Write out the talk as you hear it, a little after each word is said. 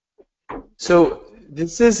So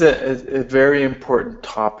this is a very important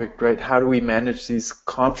topic, right? How do we manage these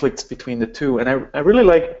conflicts between the two? And I really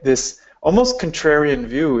like this almost contrarian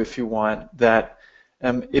view, if you want, that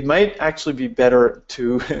it might actually be better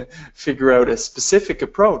to figure out a specific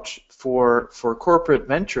approach for corporate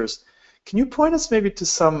ventures. Can you point us maybe to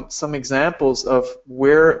some examples of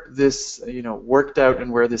where this worked out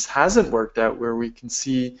and where this hasn't worked out, where we can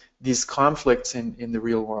see these conflicts in the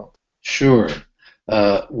real world? Sure.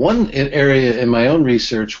 One area in my own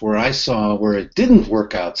research where I saw where it didn't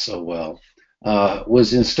work out so well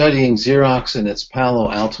was in studying Xerox and its Palo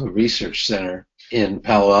Alto Research Center in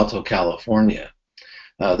Palo Alto, California.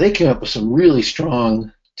 They came up with some really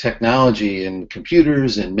strong technology in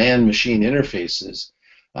computers and man-machine interfaces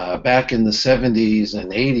back in the 70s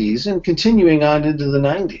and 80s and continuing on into the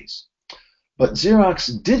 90s. But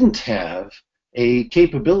Xerox didn't have a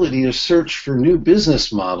capability to search for new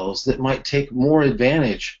business models that might take more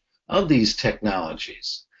advantage of these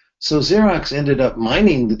technologies. So Xerox ended up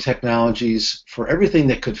mining the technologies for everything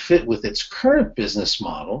that could fit with its current business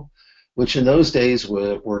model, which in those days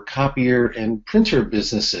were copier and printer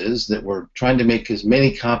businesses that were trying to make as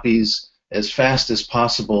many copies as fast as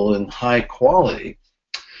possible in high quality.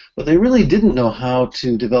 But they really didn't know how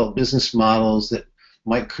to develop business models that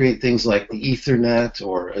might create things like the Ethernet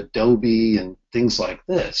or Adobe and things like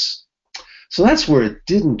this. So that's where it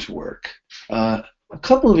didn't work. A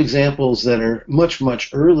couple of examples that are much, much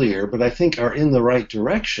earlier, but I think are in the right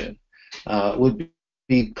direction, would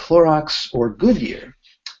be Clorox or Goodyear.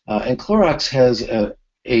 And Clorox has a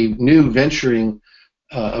new venturing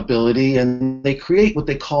ability, and they create what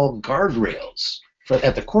they call guardrails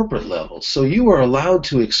at the corporate level. So you are allowed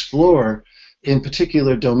to explore in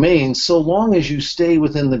particular domains so long as you stay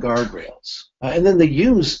within the guardrails. And then they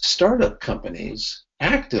use startup companies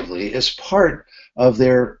actively as part of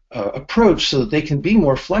their approach so that they can be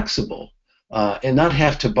more flexible and not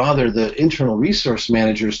have to bother the internal resource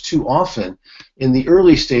managers too often in the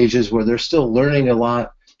early stages where they're still learning a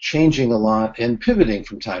lot, changing a lot, and pivoting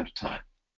from time to time.